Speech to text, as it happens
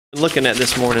Looking at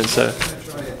this morning, so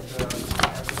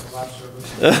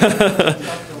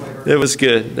it was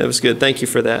good. That was good. Thank you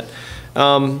for that.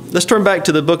 Let's turn back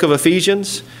to the book of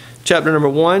Ephesians, chapter number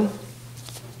 1.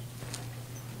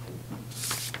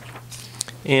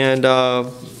 And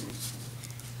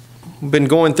we've been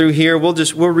going through here. We'll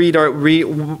reread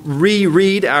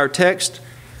our text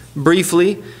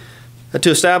briefly to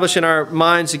establish in our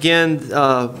minds again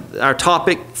our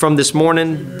topic from this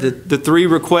morning, the three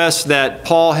requests that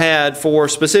Paul had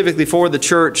specifically for the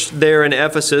church there in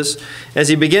Ephesus. As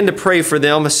he began to pray for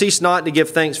them, I cease not to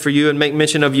give thanks for you and make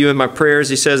mention of you in my prayers,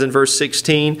 he says in verse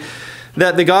 16,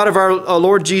 that the God of our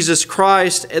Lord Jesus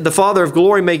Christ, the Father of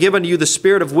glory, may give unto you the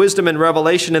spirit of wisdom and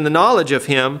revelation in the knowledge of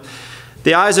Him,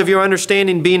 the eyes of your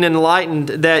understanding being enlightened,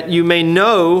 that you may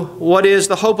know what is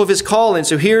the hope of His calling.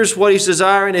 So here's what he's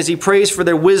desiring as he prays for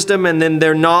their wisdom and then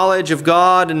their knowledge of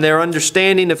God and their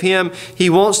understanding of Him.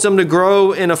 He wants them to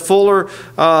grow in a fuller,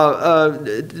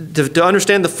 to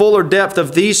understand the fuller depth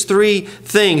of these three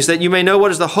things, that you may know what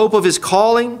is the hope of His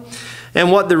calling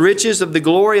and what the riches of the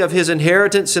glory of His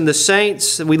inheritance in the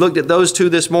saints. We looked at those two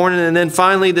this morning. And then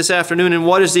finally this afternoon, and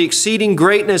what is the exceeding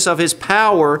greatness of His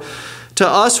power to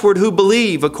usward who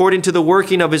believe, according to the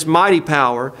working of His mighty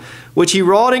power, which He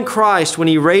wrought in Christ when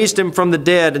He raised Him from the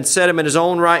dead and set Him at His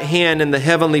own right hand in the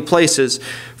heavenly places,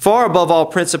 far above all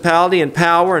principality and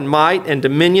power and might and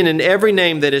dominion and every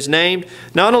name that is named,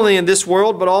 not only in this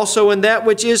world, but also in that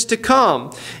which is to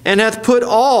come, and hath put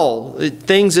all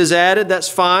things is added, that's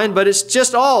fine, but it's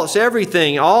just all, it's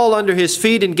everything, all under His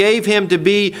feet, and gave Him to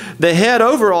be the head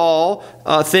over all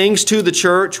things to the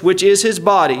church, which is His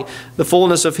body, the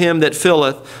fullness of Him that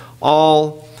filleth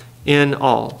all in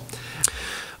all.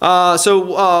 Understand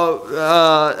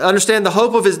the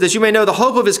hope of His, that you may know the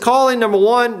hope of His calling, number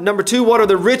one. Number two, what are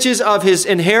the riches of His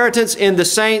inheritance in the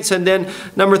saints? And then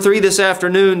number three this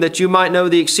afternoon, that you might know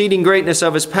the exceeding greatness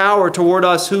of His power toward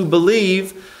us who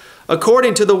believe,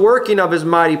 according to the working of His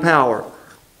mighty power.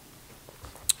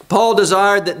 Paul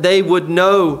desired that they would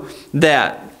know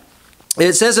that.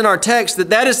 It says in our text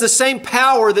that that is the same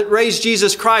power that raised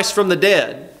Jesus Christ from the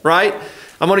dead, right?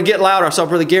 I'm going to get louder. I saw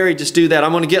Brother Gary just do that.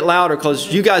 I'm going to get louder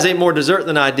because you guys ate more dessert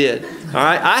than I did. All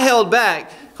right. I held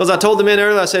back because I told the men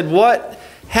earlier, I said,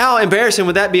 how embarrassing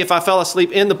would that be if I fell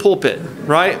asleep in the pulpit,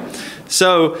 right?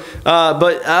 So,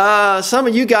 but some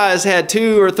of you guys had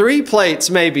 2 or 3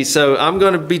 plates maybe, so I'm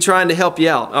going to be trying to help you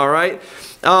out, all right?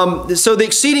 So the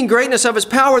exceeding greatness of His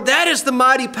power, that is the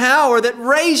mighty power that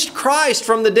raised Christ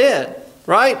from the dead,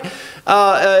 right?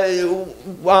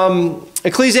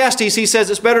 Ecclesiastes, he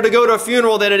says it's better to go to a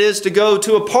funeral than it is to go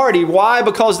to a party. Why?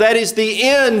 Because that is the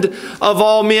end of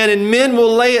all men, and men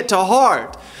will lay it to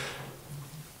heart.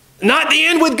 Not the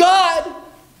end with God,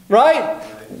 right?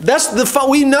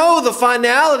 We know the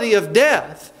finality of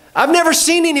death. I've never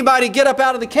seen anybody get up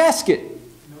out of the casket,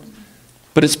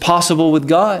 but it's possible with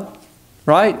God,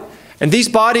 right? And these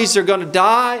bodies are going to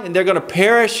die, and they're going to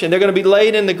perish, and they're going to be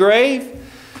laid in the grave.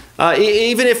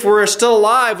 Even if we're still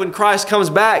alive when Christ comes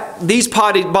back, these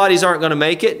bodies aren't going to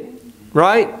make it,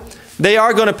 right? They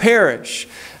are going to perish.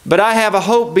 But I have a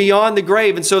hope beyond the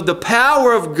grave. And so the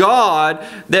power of God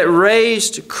that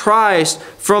raised Christ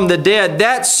from the dead,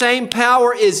 that same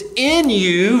power is in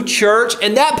you, church,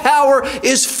 and that power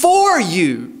is for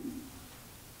you.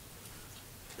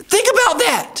 Think about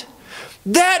that.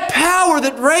 That power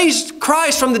that raised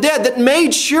Christ from the dead, that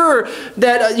made sure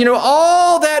that,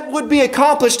 all that would be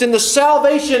accomplished in the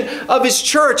salvation of His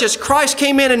church as Christ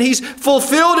came in and He's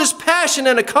fulfilled His passion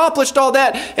and accomplished all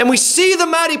that. And we see the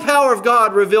mighty power of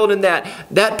God revealed in that.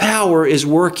 That power is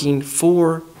working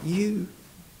for you.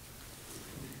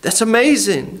 That's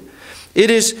amazing.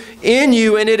 It is in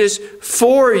you and it is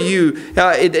for you,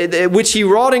 which He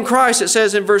wrought in Christ. It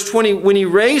says in verse 20, when He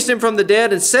raised Him from the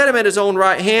dead and set Him at His own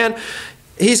right hand.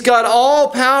 He's got all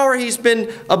power. He's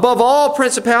been above all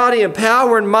principality and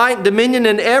power and might and dominion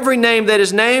and every name that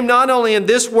is named, not only in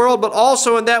this world, but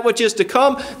also in that which is to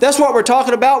come. That's what we're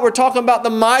talking about. We're talking about the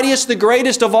mightiest, the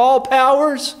greatest of all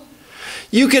powers.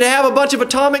 You could have a bunch of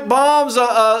atomic bombs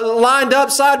lined up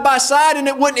side by side and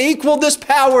it wouldn't equal this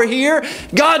power here.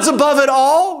 God's above it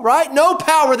all, right? No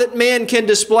power that man can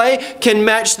display can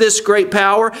match this great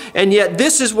power. And yet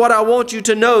this is what I want you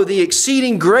to know, the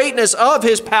exceeding greatness of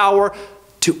His power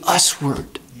to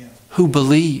usward who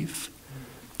believe.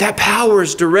 That power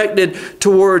is directed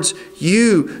towards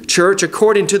you, church,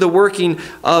 according to the working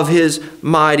of His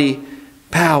mighty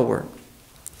power.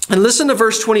 And listen to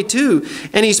verse 22.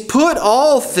 And He's put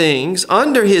all things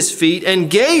under His feet and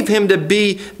gave Him to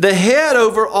be the head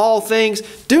over all things.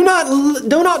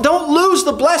 Don't lose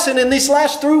the blessing in these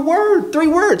last 3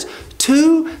 words.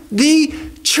 To the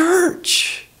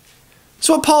church. That's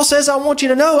what Paul says I want you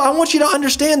to know. I want you to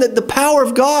understand that the power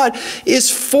of God is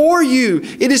for you.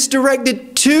 It is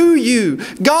directed to you.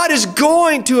 God is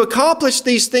going to accomplish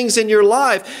these things in your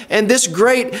life. And this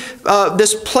great,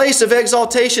 this place of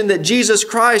exaltation that Jesus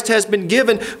Christ has been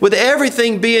given, with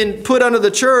everything being put under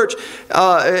the church,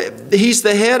 He's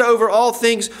the head over all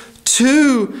things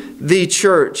to the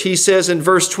church, he says in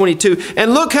verse 22.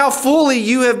 And look how fully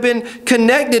you have been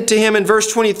connected to Him in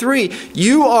verse 23.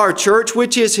 You are church,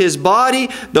 which is His body,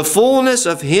 the fullness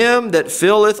of Him that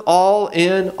filleth all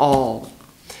in all.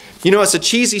 You know, it's a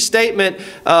cheesy statement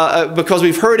because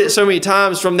we've heard it so many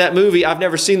times from that movie. I've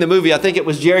never seen the movie. I think it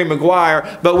was Jerry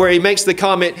Maguire, but where he makes the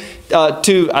comment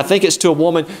I think it's to a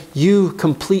woman, you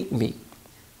complete me.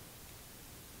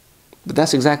 But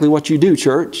that's exactly what you do,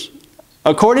 church.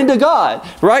 According to God,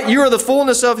 right? You are the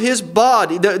fullness of His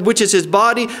body, which is His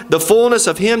body, the fullness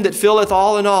of Him that filleth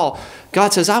all in all.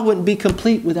 God says, I wouldn't be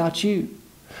complete without you.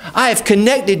 I have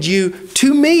connected you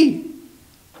to me.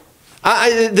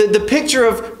 The picture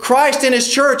of Christ and His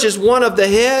church is one of the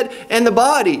head and the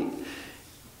body.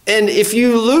 And if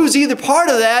you lose either part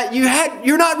of that,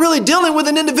 you're not really dealing with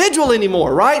an individual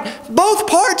anymore, right? Both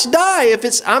parts die. If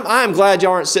it's, I'm glad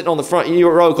y'all aren't sitting on the front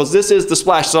row, because this is the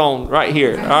splash zone right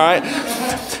here, all right?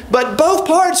 But both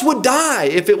parts would die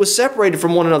if it was separated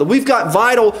from one another. We've got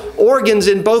vital organs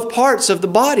in both parts of the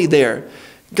body there.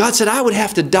 God said, I would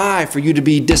have to die for you to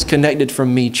be disconnected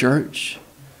from me, church.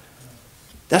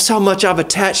 That's how much I've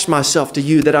attached myself to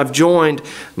you, that I've joined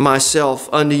myself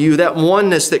unto you. That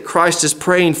oneness that Christ is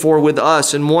praying for with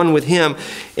us and one with Him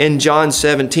in John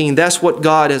 17. That's what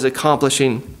God is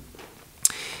accomplishing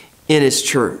in His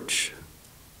church.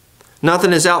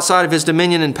 Nothing is outside of His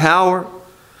dominion and power.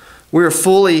 We are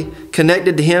fully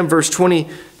connected to Him. Verse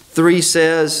 23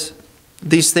 says,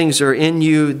 these things are in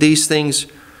you. These things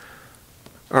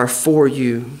are for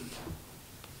you.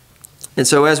 And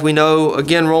so as we know,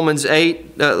 again, Romans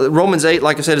 8,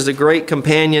 like I said, is a great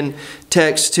companion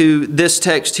text to this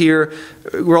text here.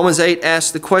 Romans 8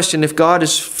 asks the question, if God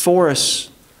is for us,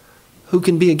 who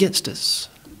can be against us?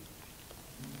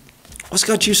 What's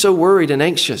got you so worried and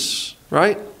anxious,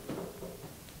 right?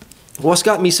 What's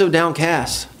got me so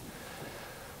downcast?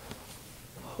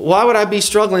 Why would I be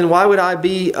struggling? Why would I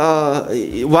be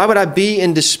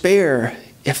in despair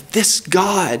if this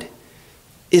God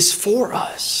is for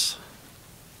us?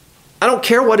 I don't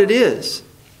care what it is.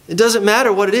 It doesn't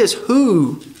matter what it is.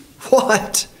 Who,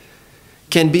 what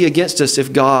can be against us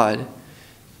if God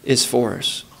is for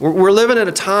us? We're living at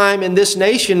a time in this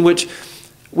nation which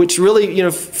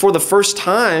really, for the first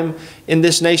time in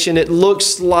this nation, it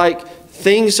looks like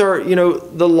things are,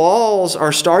 the laws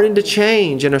are starting to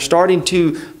change and are starting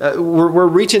to, we're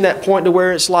reaching that point to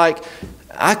where it's like,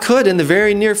 I could in the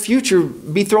very near future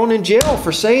be thrown in jail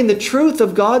for saying the truth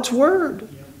of God's Word.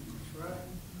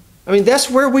 I mean, that's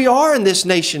where we are in this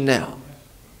nation now.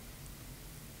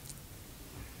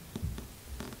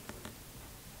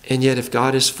 And yet, if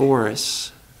God is for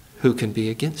us, who can be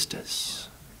against us?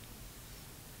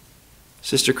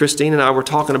 Sister Christine and I were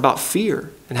talking about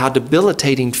fear and how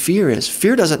debilitating fear is.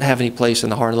 Fear doesn't have any place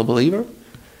in the heart of the believer,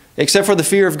 except for the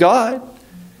fear of God.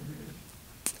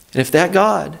 And if that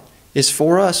God is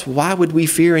for us, why would we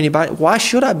fear anybody? Why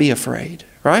should I be afraid,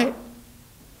 right?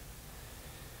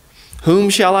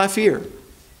 Whom shall I fear?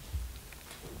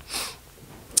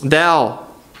 Thou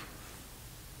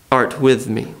art with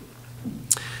me.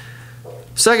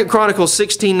 2 Chronicles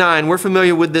 16:9, we're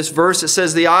familiar with this verse. It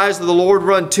says, the eyes of the Lord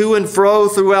run to and fro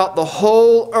throughout the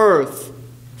whole earth.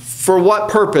 For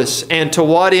what purpose and to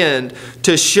what end?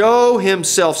 To show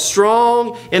Himself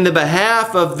strong in the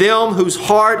behalf of them whose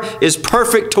heart is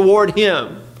perfect toward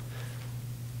Him.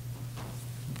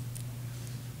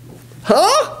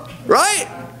 Huh? Right?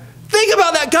 Think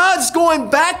about that. God's going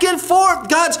back and forth.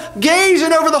 God's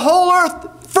gazing over the whole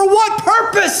earth. For what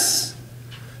purpose?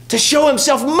 To show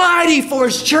Himself mighty for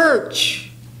His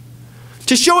church.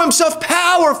 To show Himself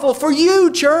powerful for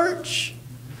you, church.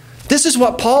 This is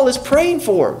what Paul is praying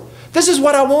for. This is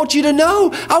what I want you to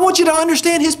know. I want you to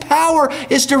understand His power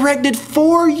is directed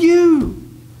for you.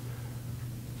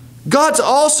 God's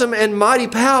awesome and mighty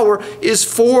power is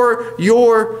for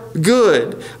your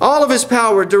good. All of His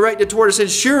power directed toward us,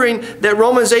 ensuring that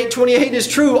Romans 8:28 is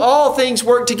true. All things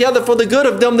work together for the good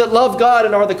of them that love God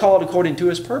and are the called according to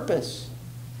His purpose.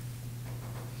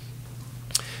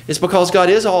 It's because God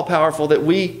is all-powerful that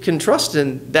we can trust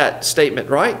in that statement,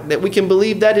 right? That we can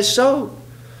believe that is so.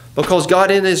 Because God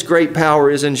in His great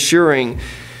power is ensuring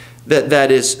that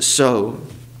that is so.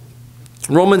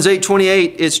 Romans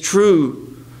 8:28 is true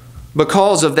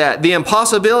because of that. The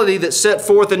impossibility that's set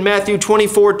forth in Matthew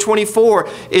 24:24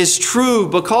 is true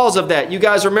because of that. You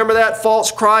guys remember that? False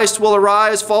Christ will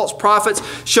arise, false prophets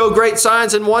show great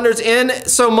signs and wonders, in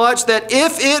so much that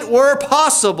if it were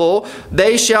possible,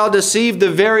 they shall deceive the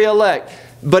very elect.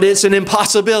 But it's an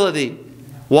impossibility.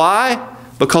 Why?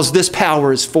 Because this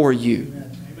power is for you.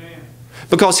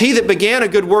 Because He that began a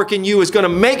good work in you is going to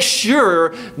make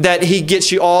sure that He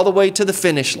gets you all the way to the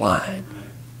finish line.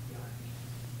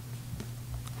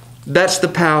 That's the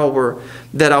power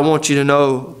that I want you to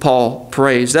know Paul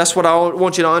prays. That's what I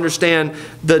want you to understand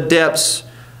the depths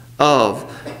of.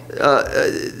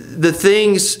 The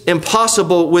things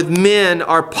impossible with men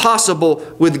are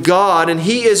possible with God, and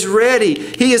He is ready.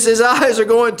 His eyes are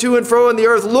going to and fro in the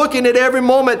earth, looking at every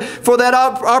moment for that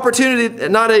opportunity.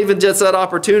 Not even just that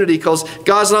opportunity, because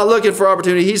God's not looking for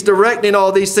opportunity. He's directing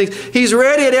all these things. He's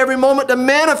ready at every moment to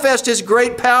manifest His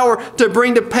great power to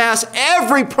bring to pass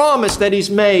every promise that He's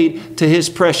made to His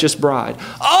precious bride.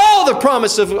 All the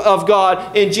promises of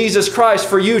God in Jesus Christ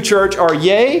for you, church, are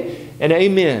yea and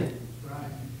amen.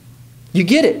 You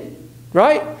get it,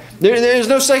 right? There's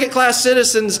no second-class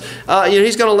citizens.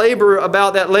 He's going to labor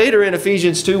about that later in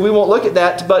Ephesians 2. We won't look at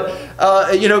that. But,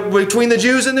 between the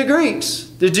Jews and the Greeks,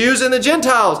 the Jews and the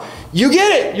Gentiles, you get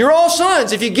it. You're all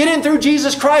sons. If you get in through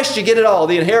Jesus Christ, you get it all.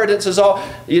 The inheritance is all.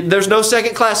 There's no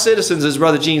second-class citizens, as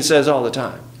Brother Gene says all the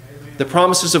time. The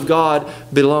promises of God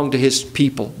belong to His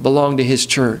people, belong to His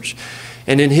church.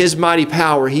 And in His mighty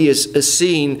power, He is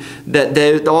seeing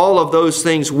that all of those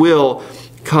things will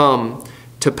come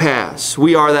to pass.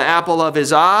 We are the apple of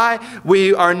His eye.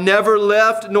 We are never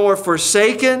left nor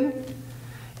forsaken.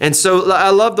 And so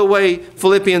I love the way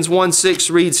Philippians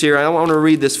 1:6 reads here. I want to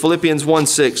read this. Philippians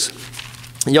 1:6.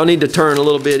 Y'all need to turn a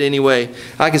little bit anyway.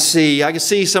 I can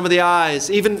see some of the eyes.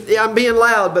 Even I'm being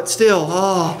loud, but still.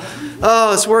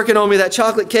 Oh, it's working on me. That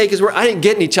chocolate cake is working. I didn't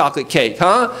get any chocolate cake,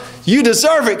 huh? You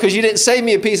deserve it because you didn't save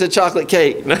me a piece of chocolate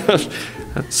cake.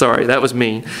 Sorry, that was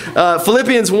mean.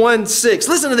 Philippians 1:6.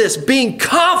 Listen to this. Being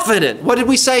confident. What did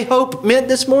we say hope meant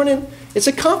this morning? It's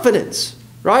a confidence,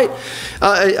 right?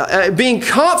 Being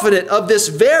confident of this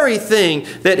very thing,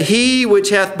 that He which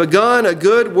hath begun a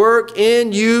good work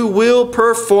in you will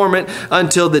perform it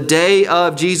until the day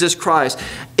of Jesus Christ.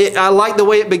 I like the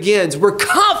way it begins. We're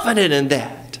confident in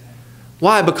that.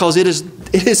 Why? Because it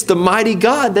is the mighty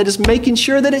God that is making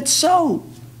sure that it's so.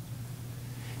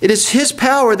 It is His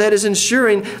power that is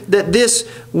ensuring that this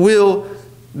will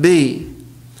be.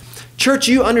 Church,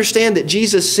 you understand that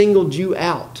Jesus singled you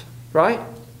out, right?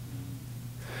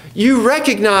 You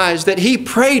recognize that He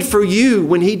prayed for you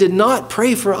when He did not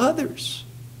pray for others.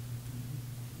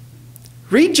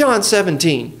 Read John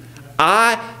 17.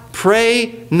 I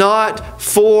pray not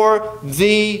for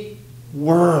the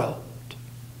world.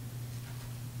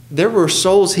 There were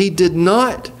souls He did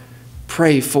not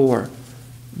pray for.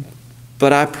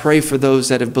 But I pray for those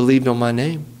that have believed on my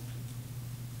name.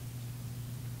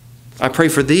 I pray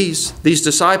for these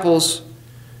disciples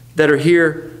that are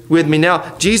here with me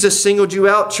now. Jesus singled you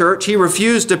out, church. He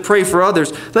refused to pray for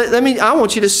others. I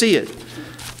want you to see it.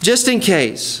 Just in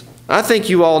case. I think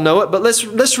you all know it, but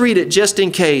let's read it just in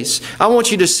case. I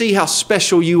want you to see how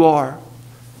special you are.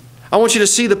 I want you to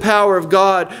see the power of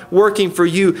God working for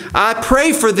you. I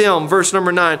pray for them, verse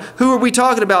number 9. Who are we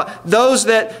talking about? Those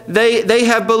that they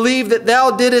have believed that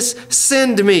Thou didst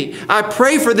send me. I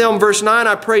pray for them, verse 9.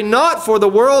 I pray not for the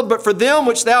world, but for them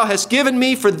which Thou hast given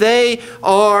me, for they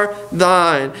are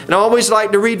Thine. And I always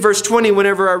like to read verse 20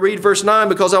 whenever I read verse 9,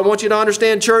 because I want you to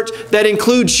understand, church, that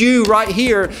includes you right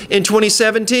here in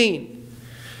 2017.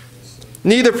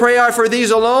 Neither pray I for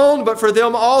these alone, but for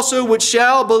them also which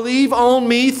shall believe on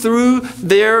me through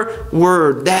their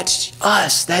word. That's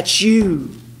us. That's you.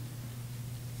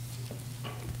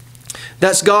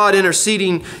 That's God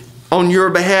interceding on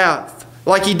your behalf.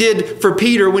 Like He did for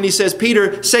Peter when He says,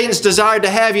 Peter, Satan's desired to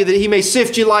have you that he may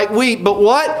sift you like wheat. But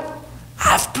what?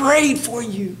 I've prayed for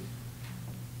you.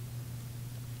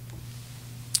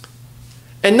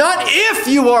 And not if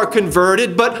you are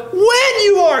converted, but when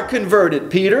you are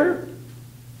converted, Peter.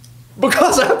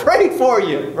 Because I prayed for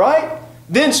you, right?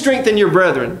 Then strengthen your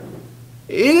brethren.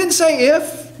 He didn't say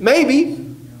if, maybe.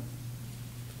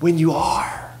 When you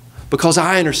are. Because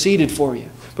I interceded for you.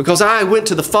 Because I went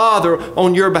to the Father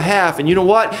on your behalf. And you know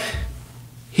what?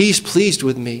 He's pleased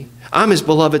with me. I'm His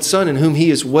beloved Son in whom He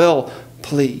is well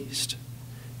pleased.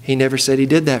 He never said He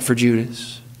did that for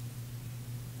Judas.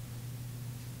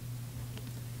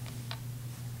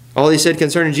 All He said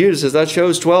concerning Judas is, I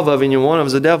chose 12 of you and one of them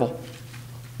is a devil.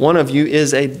 One of you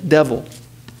is a devil.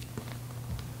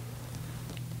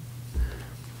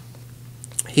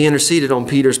 He interceded on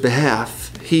Peter's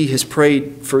behalf. He has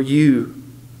prayed for you,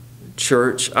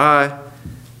 church. I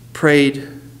prayed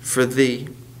for thee.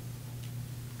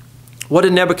 What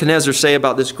did Nebuchadnezzar say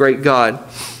about this great God?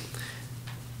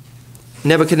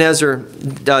 Nebuchadnezzar,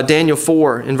 Daniel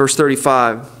 4 in verse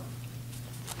 35.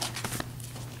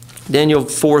 Daniel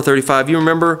 4:35. You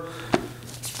remember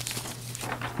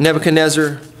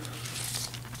Nebuchadnezzar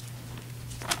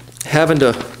having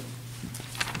to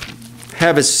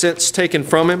have his sense taken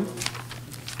from him?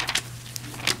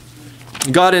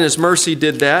 God in His mercy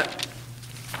did that.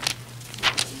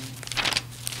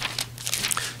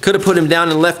 Could have put him down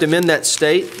and left him in that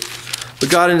state. But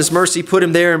God in His mercy put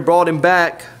him there and brought him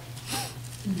back.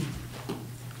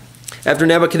 After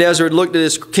Nebuchadnezzar had looked at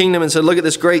his kingdom and said, look at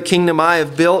this great kingdom I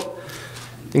have built.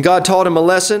 And God taught him a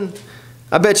lesson.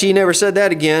 I bet you he never said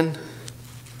that again.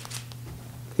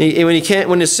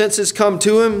 When his senses come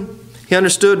to him, he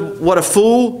understood what a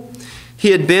fool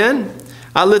he had been.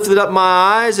 I lifted up my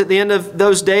eyes at the end of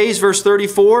those days, verse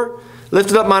 34.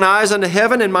 Lifted up mine eyes unto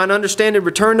heaven, and mine understanding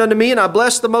returned unto me, and I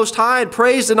blessed the Most High, and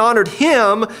praised and honored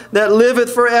Him that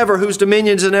liveth forever, whose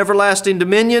dominion is an everlasting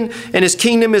dominion, and His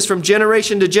kingdom is from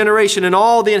generation to generation, and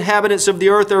all the inhabitants of the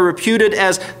earth are reputed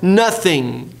as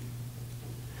nothing.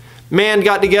 Man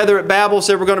got together at Babel,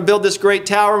 said we're going to build this great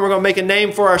tower, and we're going to make a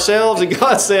name for ourselves, and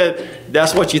God said,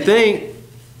 that's what you think.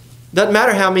 Doesn't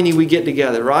matter how many we get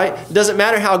together, right? It doesn't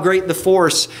matter how great the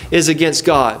force is against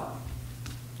God.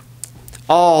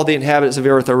 All the inhabitants of the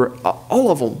earth,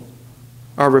 all of them,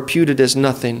 are reputed as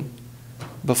nothing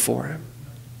before Him.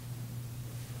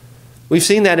 We've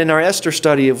seen that in our Esther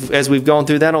study as we've gone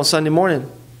through that on Sunday morning.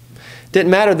 It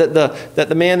didn't matter that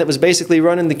the man that was basically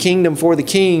running the kingdom for the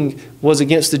king was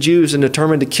against the Jews and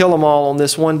determined to kill them all on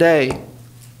this one day.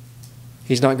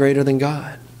 He's not greater than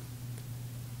God.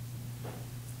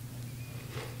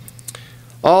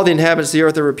 All the inhabitants of the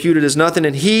earth are reputed as nothing,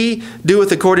 and He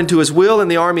doeth according to His will in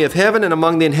the army of heaven and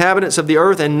among the inhabitants of the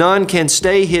earth, and none can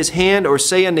stay His hand or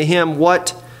say unto Him,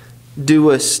 what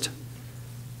doest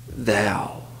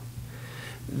thou?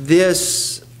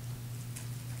 This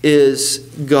is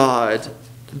God,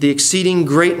 the exceeding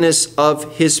greatness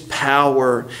of His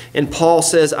power. And Paul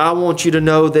says, I want you to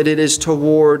know that it is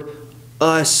toward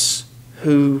us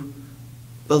who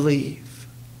believe.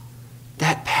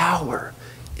 That power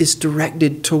is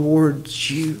directed towards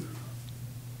you.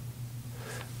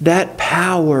 That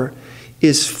power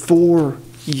is for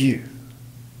you.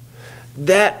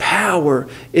 That power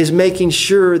is making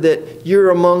sure that you're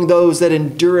among those that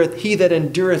endureth. He that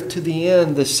endureth to the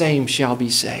end, the same shall be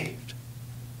saved.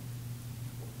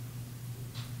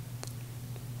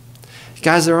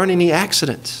 Guys, there aren't any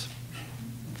accidents.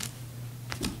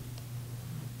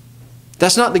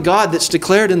 That's not the God that's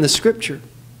declared in the Scripture.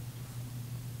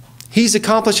 He's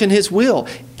accomplishing His will.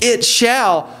 It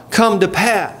shall come to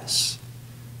pass.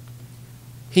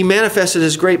 He manifested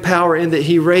His great power in that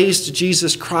He raised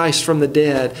Jesus Christ from the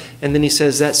dead. And then He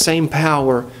says that same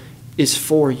power is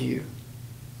for you.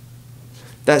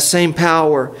 That same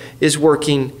power is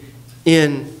working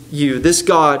in you. This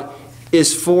God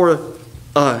is for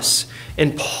us.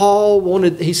 And Paul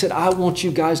he said, I want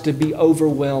you guys to be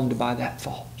overwhelmed by that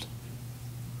thought.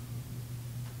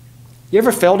 You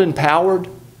ever felt empowered?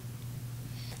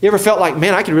 You ever felt like,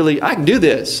 man, I can do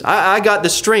this. I got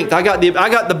the strength. I got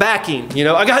the backing.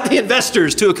 I got the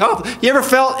investors to accomplish. You ever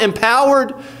felt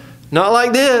empowered? Not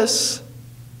like this.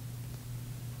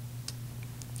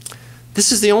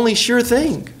 This is the only sure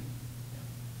thing.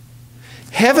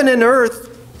 Heaven and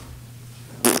earth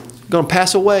going to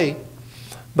pass away,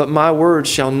 but my word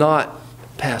shall not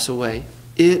pass away.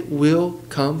 It will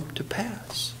come to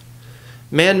pass.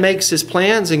 Man makes his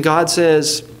plans, and God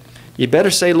says, you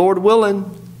better say, Lord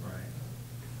willing.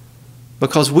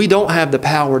 Because we don't have the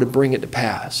power to bring it to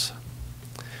pass.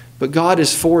 But God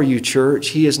is for you, church.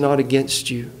 He is not against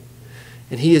you.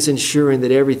 And He is ensuring that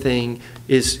everything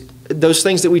is, those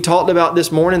things that we talked about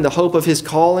this morning, the hope of His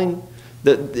calling,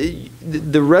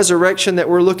 the resurrection that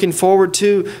we're looking forward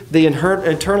to, the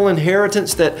eternal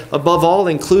inheritance that above all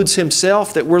includes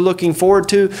Himself that we're looking forward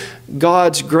to,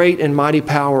 God's great and mighty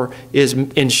power is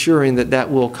ensuring that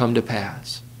that will come to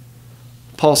pass.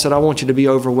 Paul said, I want you to be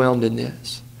overwhelmed in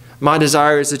this. My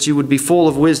desire is that you would be full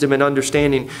of wisdom and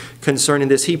understanding concerning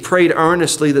this. He prayed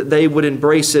earnestly that they would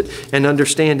embrace it and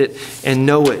understand it and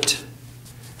know it.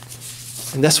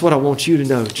 And that's what I want you to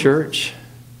know, church.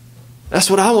 That's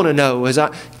what I want to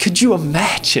know. Could you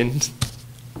imagine?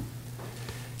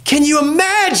 Can you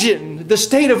imagine the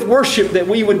state of worship that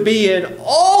we would be in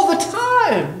all the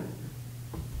time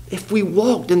if we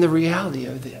walked in the reality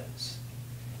of this?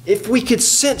 If we could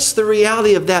sense the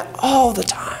reality of that all the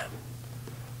time.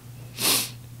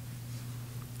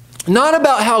 Not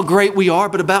about how great we are,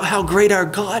 but about how great our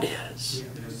God is.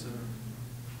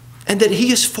 And that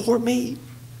He is for me.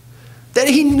 That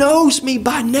He knows me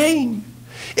by name.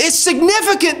 It's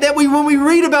significant that when we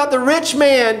read about the rich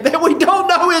man, that we don't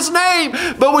know his name,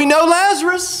 but we know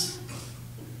Lazarus.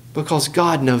 Because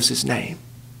God knows his name.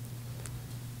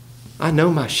 I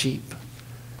know my sheep,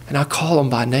 and I call them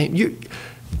by name.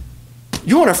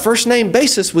 You're on a first name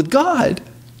basis with God.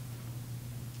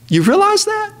 You realize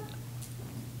that?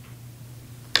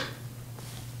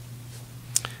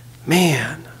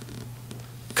 Man,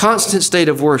 constant state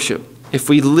of worship if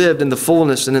we lived in the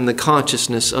fullness and in the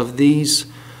consciousness of these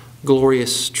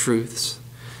glorious truths.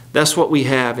 That's what we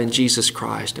have in Jesus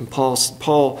Christ. And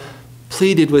Paul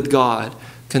pleaded with God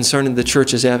concerning the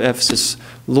churches at Ephesus.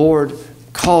 Lord,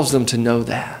 cause them to know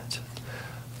that.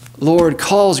 Lord,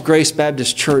 cause Grace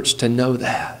Baptist Church to know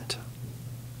that.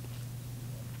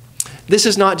 This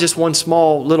is not just one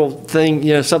small little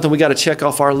thing, something we got to check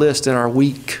off our list in our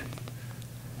week.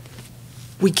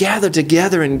 We gather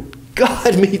together and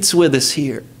God meets with us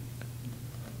here.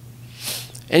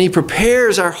 And He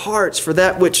prepares our hearts for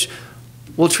that which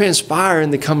will transpire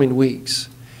in the coming weeks.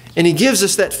 And He gives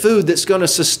us that food that's going to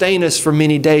sustain us for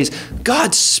many days.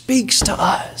 God speaks to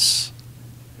us.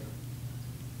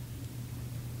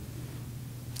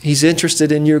 He's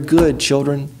interested in your good,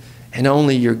 children, and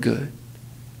only your good.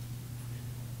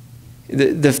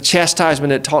 The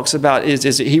chastisement it talks about,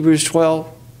 is it Hebrews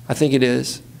 12? I think it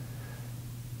is.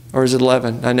 Or is it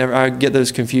 11? I get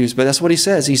those confused. But that's what He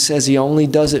says. He says He only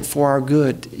does it for our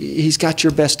good. He's got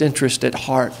your best interest at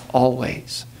heart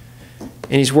always.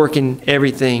 And He's working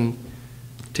everything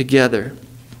together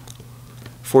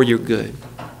for your good.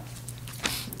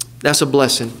 That's a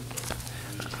blessing.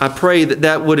 I pray that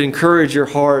that would encourage your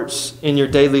hearts in your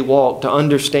daily walk to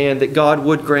understand that God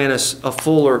would grant us a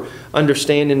fuller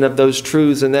understanding of those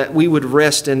truths, and that we would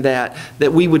rest in that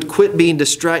we would quit being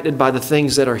distracted by the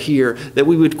things that are here, that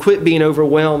we would quit being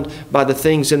overwhelmed by the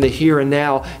things in the here and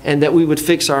now, and that we would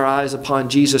fix our eyes upon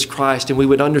Jesus Christ and we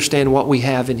would understand what we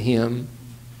have in Him.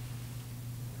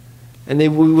 And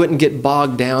then we wouldn't get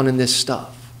bogged down in this stuff.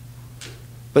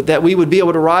 But that we would be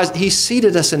able to rise. He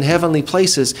seated us in heavenly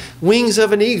places, wings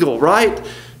of an eagle, right?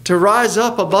 To rise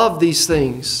up above these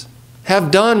things,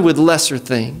 have done with lesser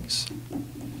things,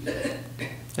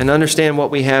 and understand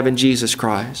what we have in Jesus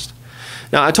Christ.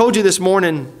 Now, I told you this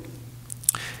morning,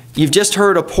 you've just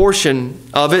heard a portion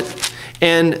of it,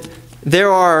 and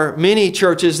there are many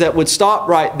churches that would stop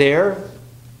right there,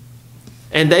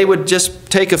 and they would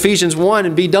just take Ephesians 1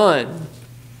 and be done.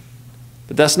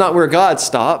 But that's not where God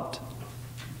stopped.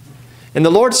 And the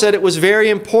Lord said it was very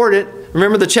important.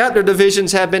 Remember, the chapter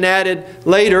divisions have been added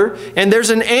later. And there's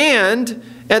an "and"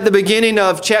 at the beginning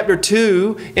of chapter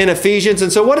 2 in Ephesians.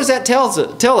 And so what does that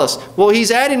tell us? Well,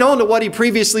 He's adding on to what He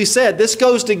previously said. This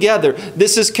goes together.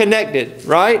 This is connected,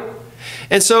 right?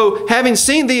 And so, having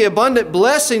seen the abundant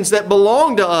blessings that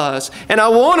belong to us, and I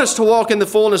want us to walk in the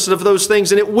fullness of those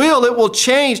things, and it will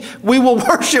change. We will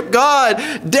worship God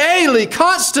daily,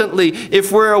 constantly,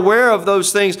 if we're aware of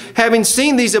those things. Having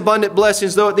seen these abundant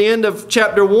blessings, though, at the end of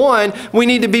chapter 1, we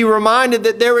need to be reminded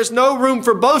that there is no room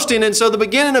for boasting, and so the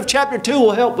beginning of chapter 2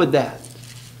 will help with that.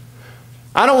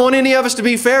 I don't want any of us to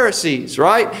be Pharisees,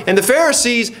 right? And the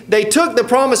Pharisees, they took the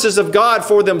promises of God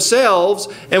for themselves,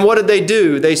 and what did they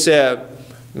do? They said,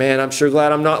 man, I'm sure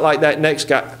glad I'm not like that next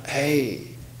guy. Hey,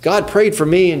 God prayed for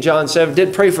me in John 7,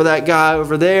 did pray for that guy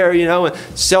over there, and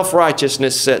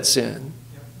self-righteousness sets in.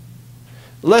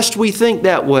 Lest we think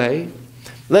that way,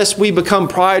 lest we become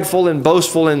prideful and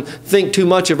boastful and think too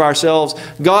much of ourselves,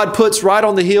 God puts right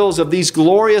on the heels of these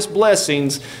glorious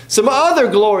blessings some other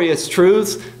glorious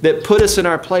truths that put us in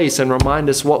our place and remind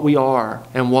us what we are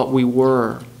and what we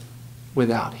were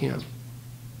without Him.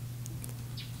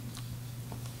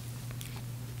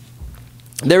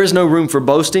 There is no room for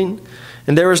boasting,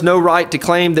 and there is no right to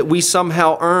claim that we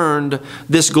somehow earned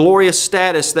this glorious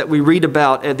status that we read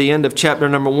about at the end of chapter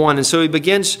number 1. And so he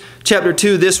begins chapter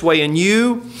 2 this way, "And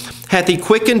you hath He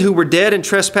quickened who were dead in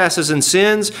trespasses and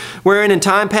sins, wherein in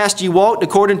time past ye walked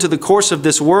according to the course of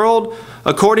this world,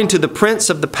 according to the prince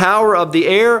of the power of the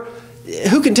air."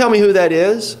 Who can tell me who that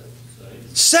is?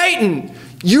 Satan.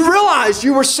 You realize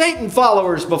you were Satan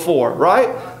followers before, right?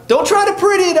 Don't try to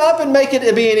pretty it up and make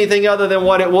it be anything other than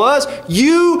what it was.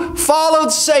 You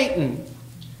followed Satan.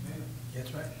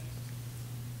 That's right.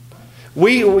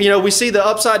 We see the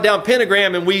upside down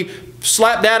pentagram and we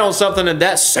slap that on something, and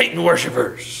that's Satan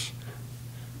worshipers.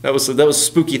 That was a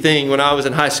spooky thing when I was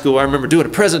in high school. I remember doing a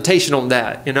presentation on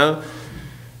that,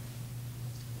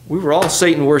 We were all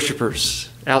Satan worshipers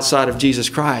outside of Jesus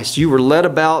Christ. You were led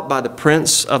about by the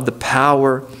prince of the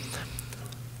power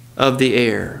of the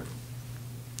air.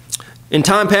 In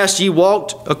time past ye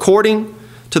walked according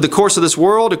to the course of this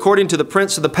world, according to the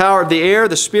prince of the power of the air,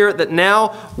 the spirit that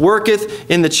now worketh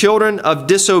in the children of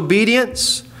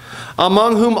disobedience,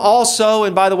 among whom also,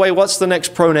 and by the way, what's the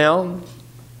next pronoun?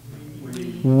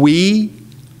 We.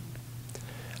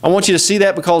 I want you to see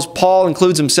that because Paul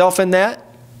includes himself in that.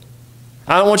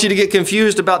 I don't want you to get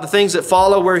confused about the things that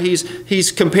follow where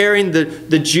he's comparing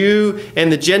the Jew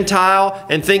and the Gentile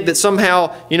and think that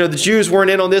somehow, the Jews weren't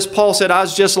in on this. Paul said, I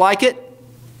was just like it.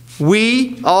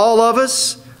 We, all of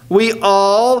us, we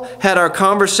all had our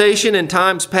conversation in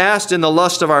times past in the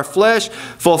lust of our flesh,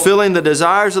 fulfilling the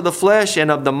desires of the flesh and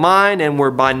of the mind, and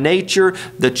were by nature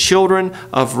the children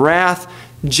of wrath,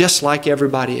 just like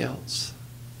everybody else.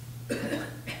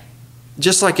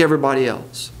 Just like everybody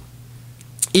else.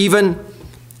 Even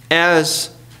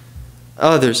as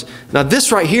others. Now this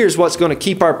right here is what's going to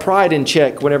keep our pride in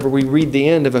check whenever we read the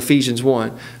end of Ephesians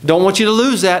 1. Don't want you to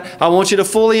lose that. I want you to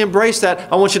fully embrace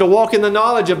that. I want you to walk in the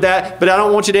knowledge of that, but I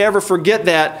don't want you to ever forget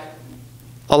that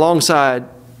alongside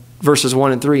verses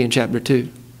 1 and 3 in chapter 2.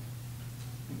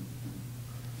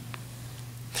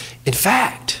 In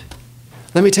fact,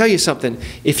 let me tell you something.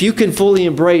 If you can fully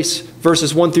embrace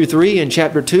verses 1 through 3 in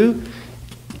chapter 2,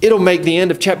 it'll make the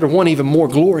end of chapter 1 even more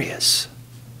glorious.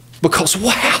 Because,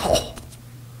 wow,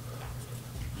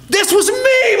 this was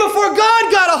me before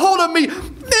God got a hold of me.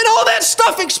 And all that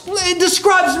stuff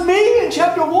describes me in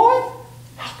chapter 1.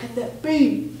 How could that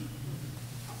be?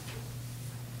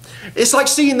 It's like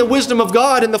seeing the wisdom of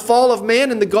God in the fall of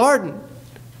man in the garden.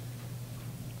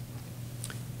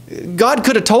 God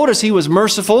could have told us He was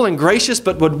merciful and gracious,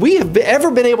 but would we have ever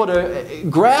been able to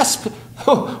grasp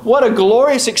what a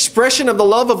glorious expression of the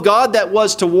love of God that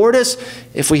was toward us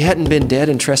if we hadn't been dead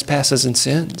in trespasses and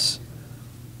sins?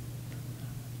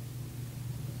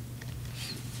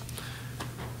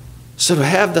 So to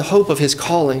have the hope of His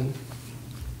calling,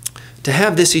 to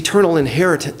have this eternal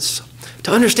inheritance,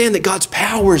 to understand that God's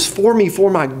power is for me for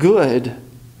my good,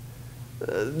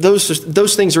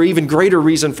 those things are even greater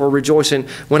reason for rejoicing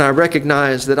when I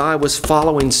recognize that I was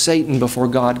following Satan before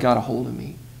God got a hold of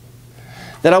me.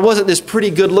 That I wasn't this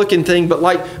pretty good looking thing, but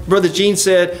like Brother Gene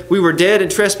said, we were dead in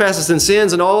trespasses and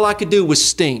sins, and all I could do was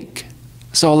stink.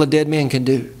 That's all a dead man can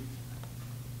do.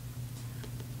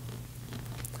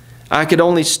 I could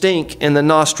only stink in the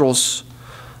nostrils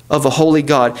of a holy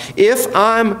God. If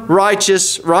I'm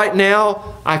righteous right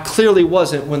now, I clearly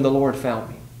wasn't when the Lord found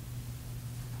me.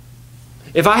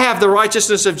 If I have the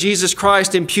righteousness of Jesus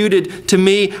Christ imputed to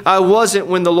me, I wasn't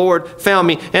when the Lord found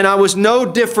me. And I was no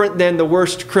different than the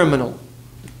worst criminal.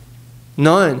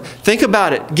 None. Think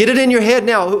about it. Get it in your head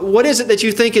now. What is it that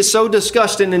you think is so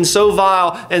disgusting and so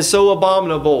vile and so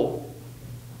abominable?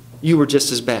 You were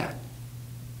just as bad.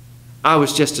 I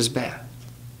was just as bad.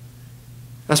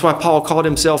 That's why Paul called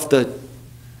himself the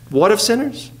what of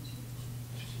sinners?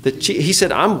 He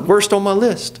said, I'm worst on my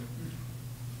list.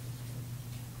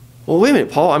 Well, wait a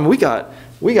minute, Paul. I mean, we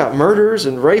got murderers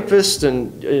and rapists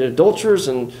and adulterers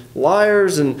and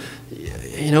liars and,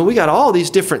 we got all these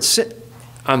different sins.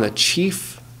 I'm the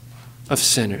chief of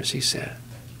sinners, he said.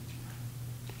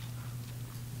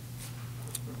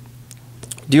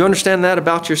 Do you understand that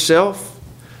about yourself?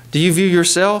 Do you view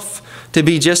yourself to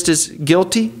be just as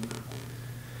guilty?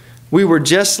 We were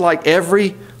just like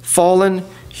every fallen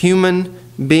human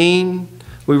being.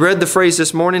 We read the phrase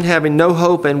this morning, having no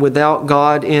hope and without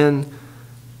God in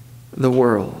the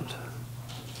world.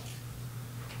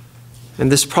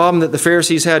 And this problem that the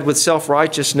Pharisees had with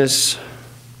self-righteousness,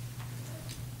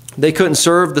 they couldn't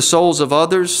serve the souls of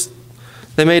others.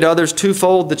 They made others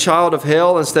twofold the child of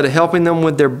hell. Instead of helping them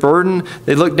with their burden,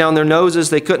 they looked down their noses.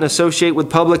 They couldn't associate with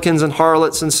publicans and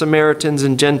harlots and Samaritans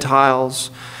and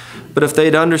Gentiles. But if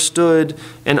they'd understood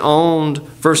and owned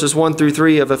verses 1 through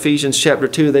 3 of Ephesians chapter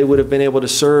 2, they would have been able to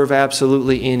serve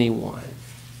absolutely anyone.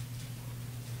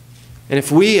 And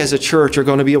if we as a church are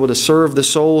going to be able to serve the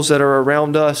souls that are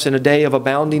around us in a day of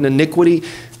abounding iniquity,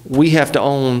 we have to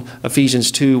own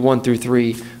Ephesians 2, 1 through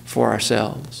 3 for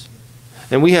ourselves.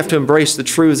 And we have to embrace the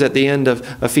truths at the end of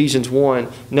Ephesians 1,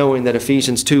 knowing that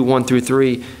Ephesians 2, 1 through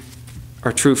 3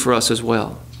 are true for us as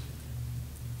well.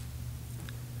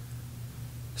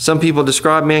 Some people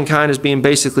describe mankind as being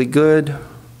basically good.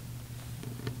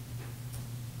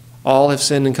 All have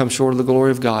sinned and come short of the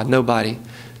glory of God. Nobody.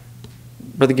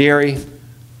 Brother Gary,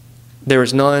 there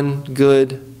is none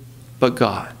good but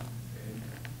God.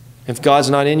 If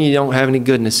God's not in you, you don't have any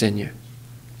goodness in you.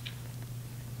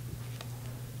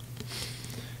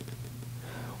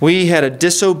 We had a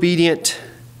disobedient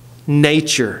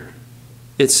nature,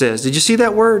 it says. Did you see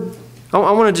that word? I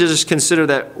want to just consider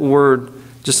that word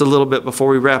just a little bit before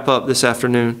we wrap up this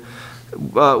afternoon.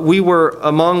 We were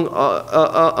among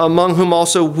whom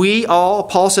also we all,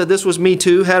 Paul said this was me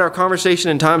too, had our conversation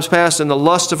in times past in the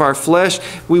lust of our flesh.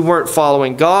 We weren't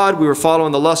following God. We were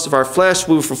following the lust of our flesh.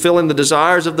 We were fulfilling the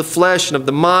desires of the flesh and of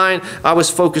the mind. I was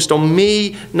focused on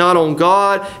me, not on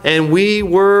God. And we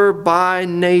were by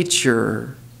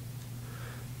nature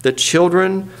the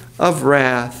children of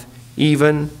wrath,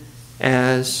 even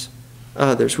as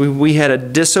others. We had a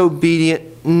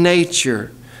disobedient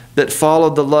nature that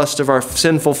followed the lust of our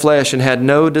sinful flesh and had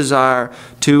no desire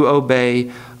to obey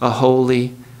a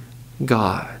holy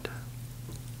God.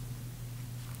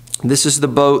 This is the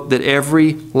boat that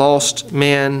every lost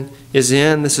man is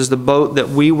in. This is the boat that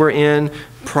we were in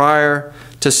prior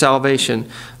to salvation.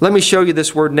 Let me show you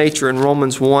this word nature in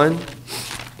Romans 1.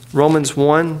 Romans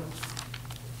 1.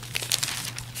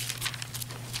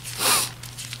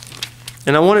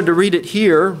 And I wanted to read it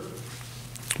here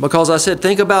because I said,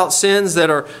 think about sins that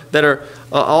are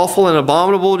awful and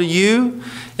abominable to you.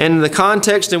 And in the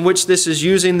context in which this is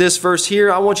using this verse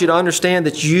here, I want you to understand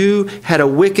that you had a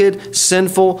wicked,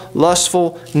 sinful,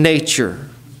 lustful nature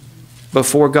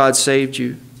before God saved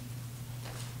you.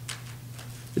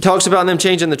 It talks about them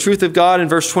changing the truth of God in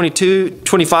verse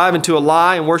 25 into a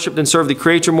lie and worshipped and served the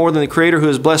Creator more than the Creator who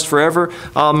is blessed forever.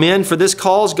 Amen. For this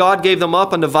cause God gave them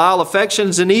up unto vile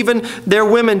affections, and even their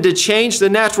women did change the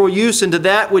natural use into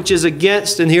that which is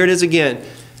against, and here it is again,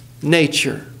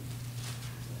 nature.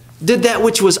 Did that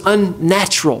which was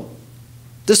unnatural.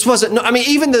 This wasn't, I mean,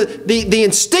 even the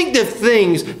instinctive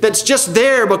things that's just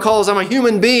there because I'm a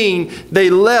human being, they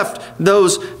left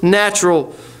those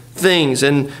natural things.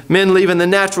 And men leaving the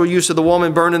natural use of the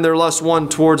woman, burning their lust one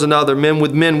towards another. Men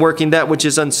with men working that which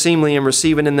is unseemly and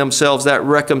receiving in themselves that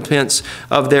recompense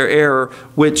of their error,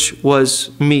 which was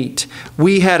meat.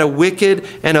 We had a wicked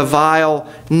and a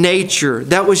vile nature.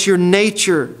 That was your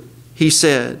nature, he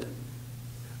said.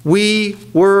 We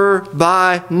were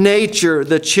by nature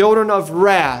the children of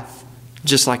wrath,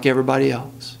 just like everybody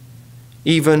else,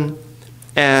 even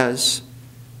as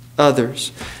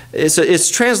others. It's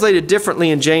translated differently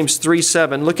in James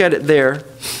 3:7. Look at it there.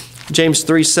 James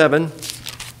 3:7.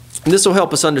 This will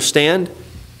help us understand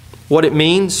what it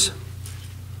means.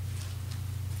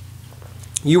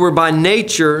 You were by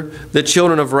nature the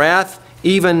children of wrath,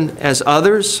 even as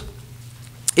others.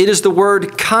 It is the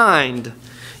word kind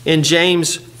in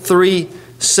James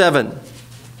 3:7.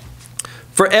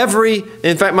 For every,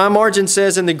 in fact, my margin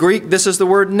says in the Greek, this is the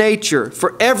word nature.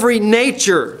 For every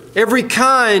nature, every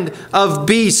kind of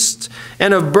beast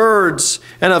and of birds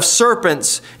and of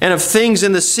serpents and of things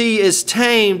in the sea is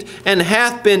tamed and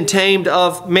hath been tamed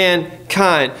of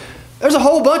mankind. There's a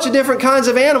whole bunch of different kinds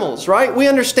of animals, right? We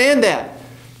understand that.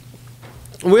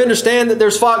 We understand that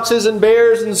there's foxes and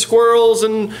bears and squirrels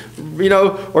and,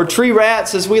 or tree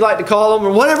rats as we like to call them,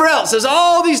 or whatever else. There's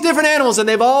all these different animals and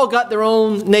they've all got their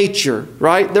own nature,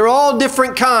 right? They're all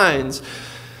different kinds.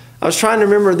 I was trying to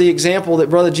remember the example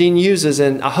that Brother Gene uses,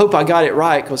 and I hope I got it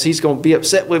right because he's going to be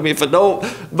upset with me if I don't.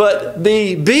 But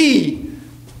the bee,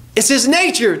 it's his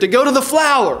nature to go to the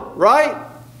flower, right?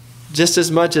 Just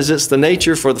as much as it's the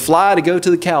nature for the fly to go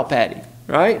to the cow patty,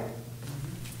 right?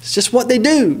 It's just what they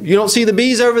do. You don't see the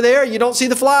bees over there. You don't see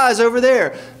the flies over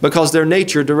there because their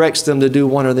nature directs them to do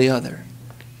one or the other.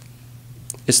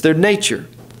 It's their nature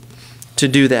to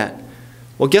do that.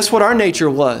 Well, guess what our nature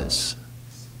was?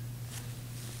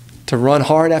 To run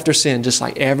hard after sin just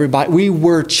like everybody. We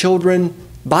were children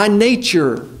by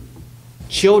nature.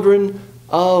 Children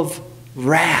of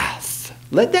wrath.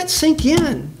 Let that sink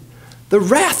in. The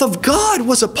wrath of God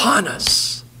was upon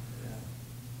us.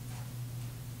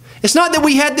 It's not that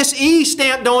we had this E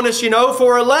stamped on us,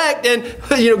 for elect, and,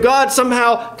 God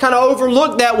somehow kind of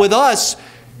overlooked that with us.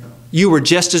 You were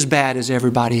just as bad as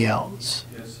everybody else.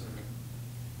 Yes, sir.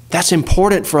 That's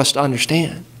important for us to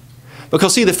understand.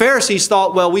 Because, see, the Pharisees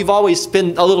thought, well, we've always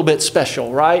been a little bit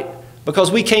special, right?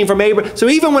 Because we came from Abraham. So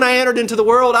even when I entered into the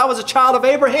world, I was a child of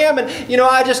Abraham, and,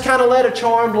 I just kind of led a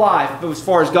charmed life. As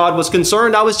far as God was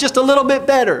concerned, I was just a little bit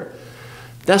better.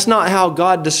 That's not how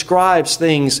God describes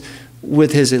things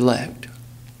with His elect.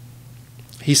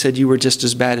 He said you were just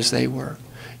as bad as they were.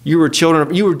 You were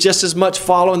children. You were just as much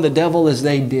following the devil as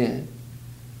they did.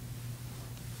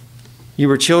 You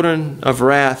were children of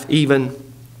wrath even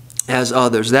as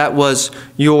others. That was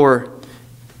your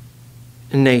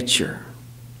nature.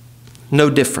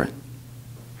 No different.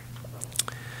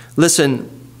 Listen,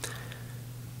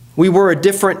 we were a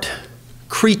different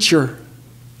creature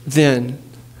then.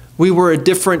 We were a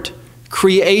different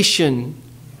creation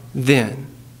then.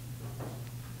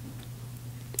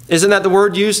 Isn't that the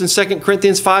word used in 2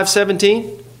 Corinthians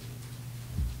 5:17?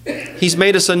 He's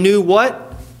made us a new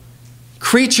what?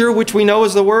 Creature, which we know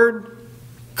is the word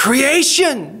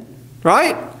creation,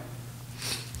 right?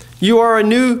 You are a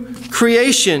new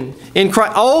creation in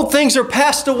Christ. Old things are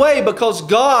passed away because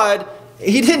God,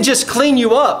 He didn't just clean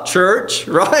you up, church,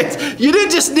 right? You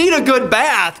didn't just need a good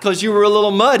bath because you were a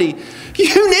little muddy.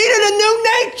 You needed a new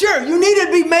nature. You needed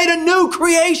to be made a new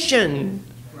creation.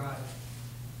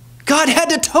 God had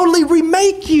to totally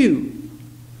remake you.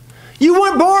 You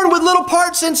weren't born with little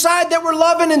parts inside that were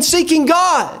loving and seeking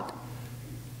God.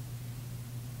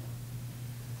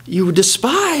 You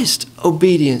despised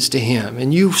obedience to Him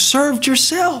and you served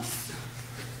yourself.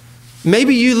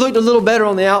 Maybe you looked a little better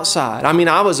on the outside. I mean,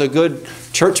 I was a good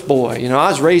church boy. You know, I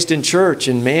was raised in church,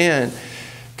 and man,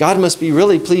 God must be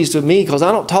really pleased with me because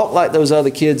I don't talk like those other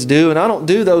kids do, and I don't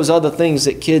do those other things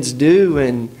that kids do.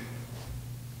 And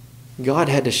God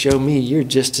had to show me you're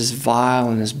just as vile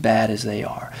and as bad as they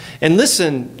are. And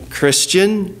listen,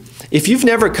 Christian, if you've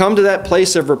never come to that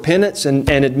place of repentance and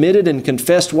admitted and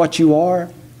confessed what you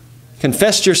are,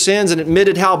 confessed your sins and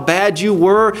admitted how bad you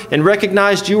were and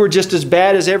recognized you were just as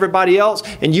bad as everybody else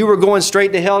and you were going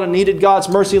straight to hell and needed God's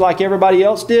mercy like everybody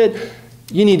else did,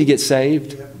 you need to get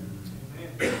saved.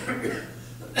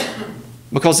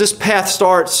 Because this path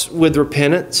starts with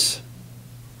repentance.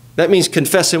 That means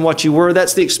confessing what you were.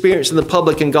 That's the experience of the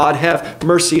publican. God, have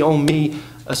mercy on me,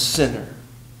 a sinner.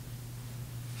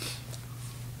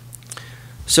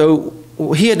 So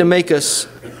He had to make us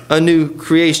a new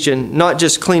creation, not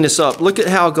just clean us up. Look at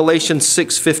how Galatians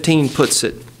 6:15 puts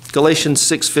it. Galatians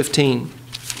 6:15.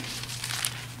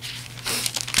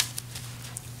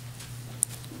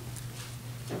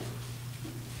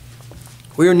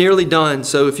 We are nearly done,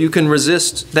 so if you can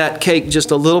resist that cake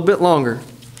just a little bit longer,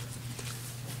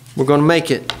 we're going to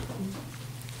make it.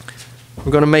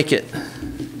 We're going to make it.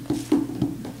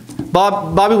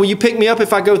 Bobby, will you pick me up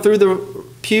if I go through the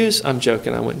pews? I'm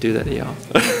joking. I wouldn't do that to y'all.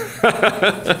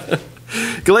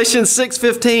 Galatians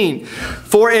 6:15.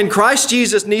 For in Christ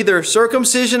Jesus neither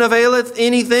circumcision availeth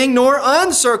anything nor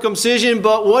uncircumcision,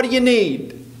 but what do you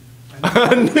need?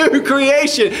 A new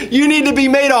creation. You need to be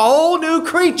made a whole new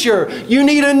creature. You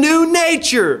need a new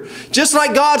nature. Just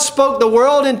like God spoke the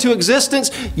world into existence,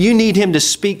 you need Him to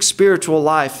speak spiritual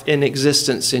life in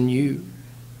existence in you.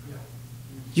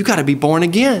 You got to be born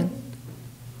again.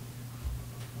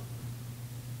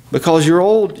 Because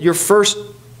your first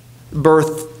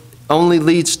birth only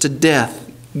leads to death.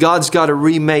 God's got to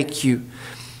remake you.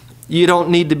 You don't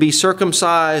need to be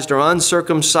circumcised or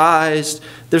uncircumcised.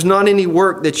 There's not any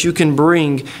work that you can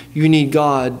bring. You need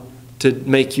God to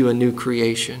make you a new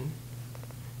creation.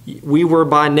 We were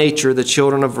by nature the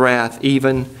children of wrath,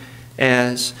 even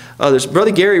as others.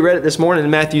 Brother Gary read it this morning in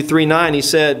Matthew 3:9. He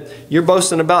said, you're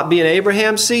boasting about being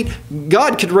Abraham's seed?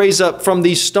 God could raise up from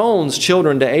these stones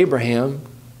children to Abraham.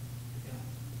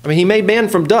 I mean, He made man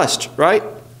from dust, right?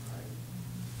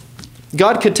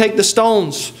 God could take the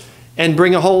stones and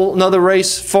bring a whole another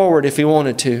race forward if He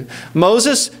wanted to.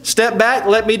 Moses, step back,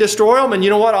 let me destroy them, and you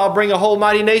know what? I'll bring a whole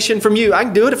mighty nation from you. I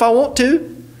can do it if I want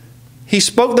to. He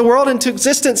spoke the world into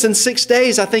existence in 6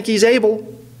 days. I think He's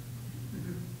able.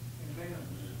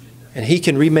 And He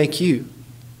can remake you.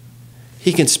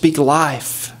 He can speak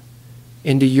life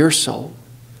into your soul.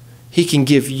 He can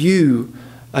give you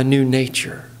a new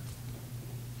nature.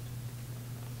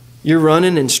 You're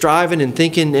running and striving and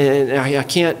thinking, I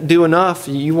can't do enough.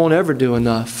 You won't ever do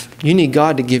enough. You need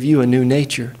God to give you a new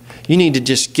nature. You need to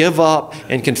just give up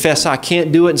and confess I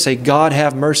can't do it and say, God,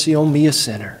 have mercy on me, a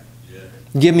sinner.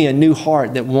 Give me a new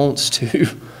heart that wants to.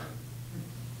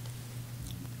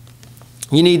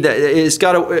 You need that. It's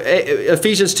got to,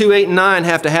 Ephesians 2:8 and 9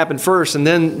 have to happen first, and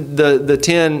then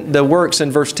the works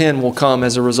in verse 10 will come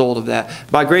as a result of that.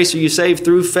 By grace are you saved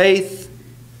through faith.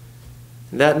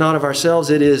 That not of ourselves,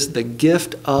 it is the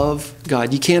gift of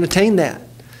God. You can't attain that.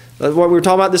 That's what we were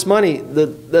talking about this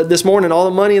morning. All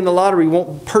the money in the lottery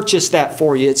won't purchase that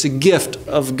for you. It's a gift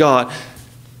of God.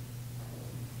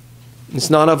 It's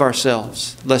not of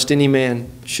ourselves, lest any man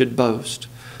should boast.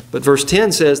 But verse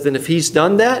 10 says, then if He's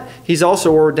done that, He's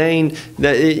also ordained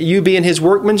that you being His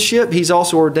workmanship, He's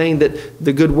also ordained that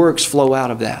the good works flow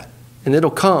out of that. And it'll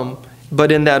come,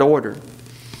 but in that order.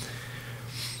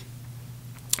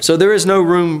 So there is no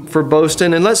room for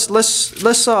boasting. And let's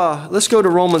go to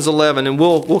Romans 11, and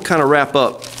we'll kind of wrap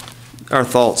up our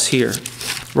thoughts here.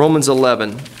 Romans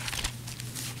 11.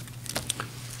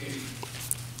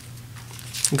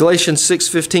 Galatians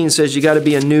 6:15 says you got to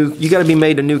be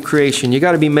made a new creation. You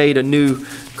got to be made a new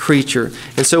creature.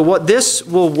 And so what this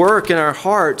will work in our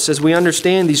hearts as we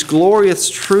understand these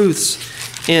glorious truths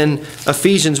in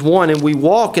Ephesians 1 and we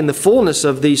walk in the fullness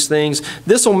of these things,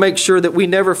 this will make sure that we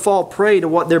never fall prey to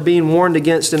what they're being warned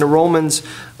against in Romans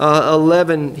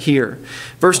 11 here.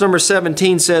 Verse number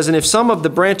 17 says, "And if some of the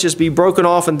branches be broken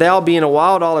off, and thou being a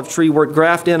wild olive tree wert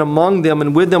grafted in among them,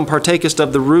 and with them partakest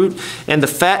of the root and the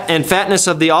fatness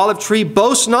of the olive tree,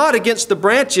 boast not against the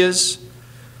branches."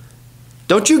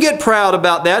 Don't you get proud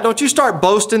about that. Don't you start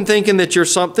boasting thinking that you're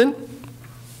something.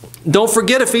 Don't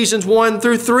forget Ephesians 1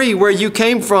 through 3, where you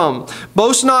came from.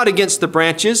 Boast not against the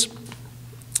branches.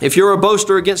 If you're a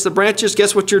boaster against the branches,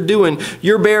 guess what you're doing?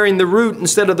 You're bearing the root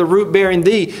instead of the root bearing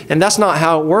thee. And that's not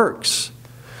how it works.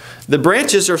 The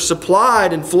branches are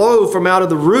supplied and flow from out of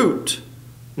the root,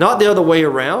 not the other way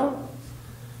around.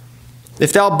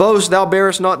 If thou boast, thou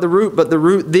bearest not the root, but the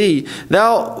root thee.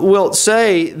 Thou wilt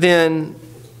say then,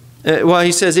 well,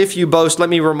 he says, if you boast, let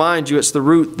me remind you, it's the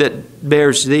root that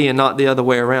bears thee and not the other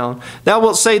way around. Thou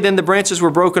wilt say, then the branches were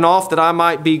broken off that I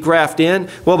might be grafted in.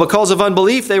 Well, because of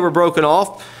unbelief they were broken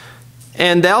off,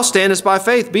 and thou standest by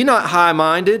faith. Be not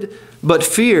high-minded, but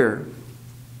fear.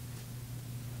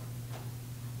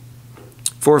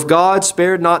 For if God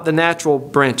spared not the natural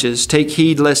branches, take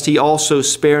heed lest he also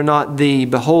spare not thee.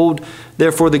 Behold,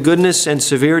 therefore, the goodness and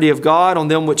severity of God on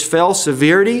them which fell,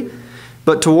 severity,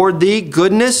 but toward thee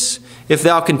goodness, if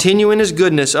thou continue in his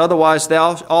goodness, otherwise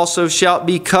thou also shalt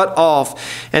be cut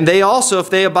off. And they also,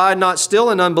 if they abide not still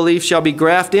in unbelief, shall be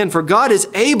grafted in. For God is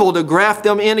able to graft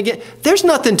them in again. There's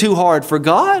nothing too hard for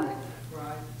God.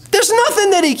 There's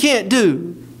nothing that he can't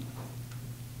do.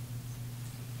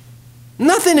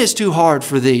 Nothing is too hard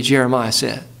for thee, Jeremiah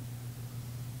said.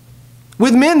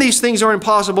 With men these things are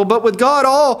impossible, but with God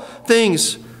all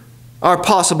things are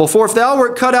possible. For if thou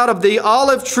wert cut out of the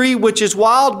olive tree which is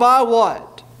wild by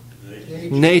what?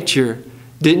 Nature.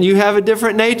 Didn't you have a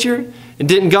different nature? And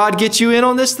didn't God get you in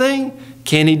on this thing?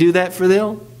 Can he do that for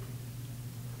them?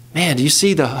 Man, do you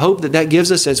see the hope that that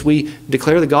gives us as we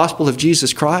declare the gospel of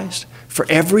Jesus Christ for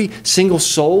every single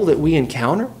soul that we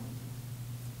encounter?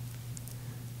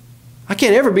 I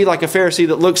can't ever be like a Pharisee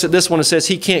that looks at this one and says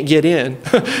he can't get in.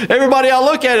 Everybody I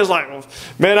look at is like,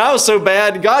 man, I was so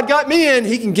bad. God got me in.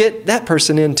 He can get that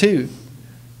person in too.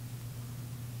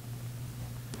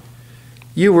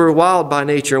 You were wild by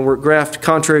nature and were grafted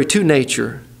contrary to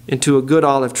nature into a good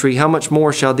olive tree. How much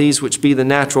more shall these which be the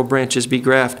natural branches be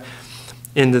grafted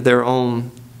into their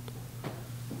own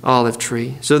olive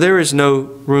tree? So there is no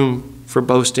room for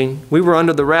boasting. We were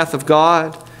under the wrath of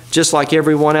God, just like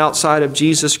everyone outside of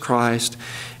Jesus Christ.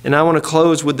 And I want to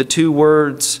close with the two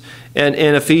words in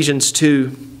Ephesians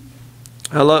 2.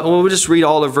 We'll just read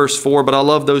all of verse 4, but I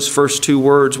love those first two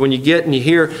words. When you get and you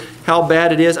hear how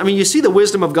bad it is. I mean, you see the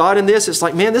wisdom of God in this. It's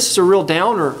like, man, this is a real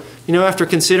downer, you know, after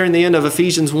considering the end of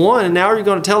Ephesians 1. And now you're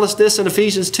going to tell us this in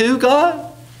Ephesians 2,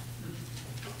 God?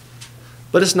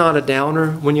 But it's not a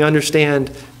downer when you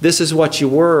understand this is what you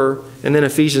were. And then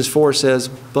Ephesians 4 says,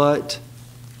 but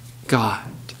God.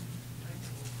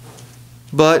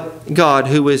 But God,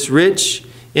 who is rich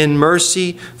in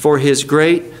mercy for his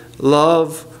great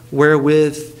love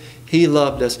wherewith he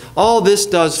loved us. All this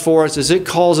does for us is it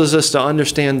causes us to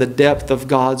understand the depth of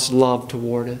God's love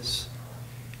toward us.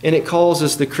 And it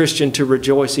causes the Christian to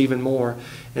rejoice even more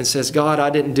and says, God, I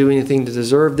didn't do anything to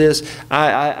deserve this.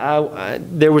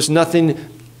 There was nothing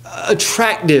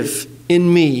attractive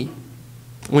in me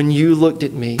when you looked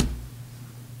at me.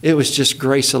 It was just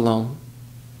grace alone.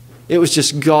 It was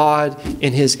just God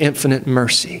in his infinite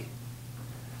mercy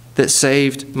that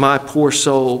saved my poor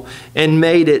soul and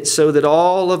made it so that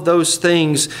all of those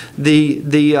things,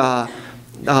 the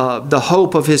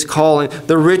hope of his calling,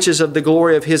 the riches of the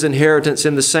glory of his inheritance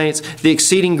in the saints, the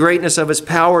exceeding greatness of his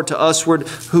power to usward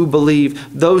who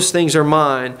believe, those things are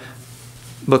mine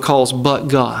because but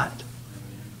God.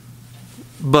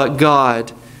 But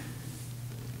God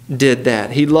did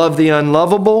that. He loved the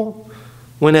unlovable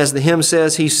when, as the hymn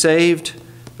says, he saved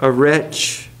a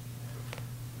wretch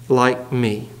like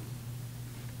me.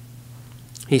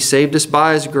 He saved us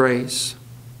by his grace.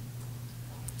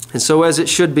 And so as it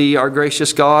should be, our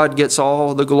gracious God gets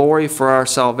all the glory for our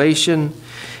salvation,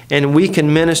 and we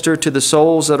can minister to the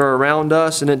souls that are around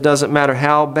us, and it doesn't matter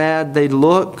how bad they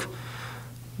look.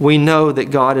 We know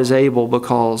that God is able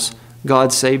because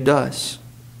God saved us,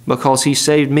 because he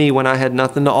saved me when I had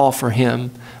nothing to offer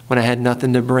him, when I had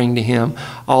nothing to bring to him.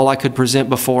 All I could present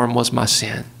before him was my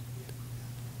sin.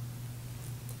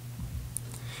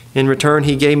 In return,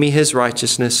 he gave me his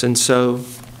righteousness, and so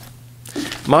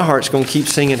my heart's going to keep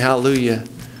singing hallelujah.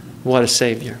 What a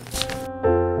Savior.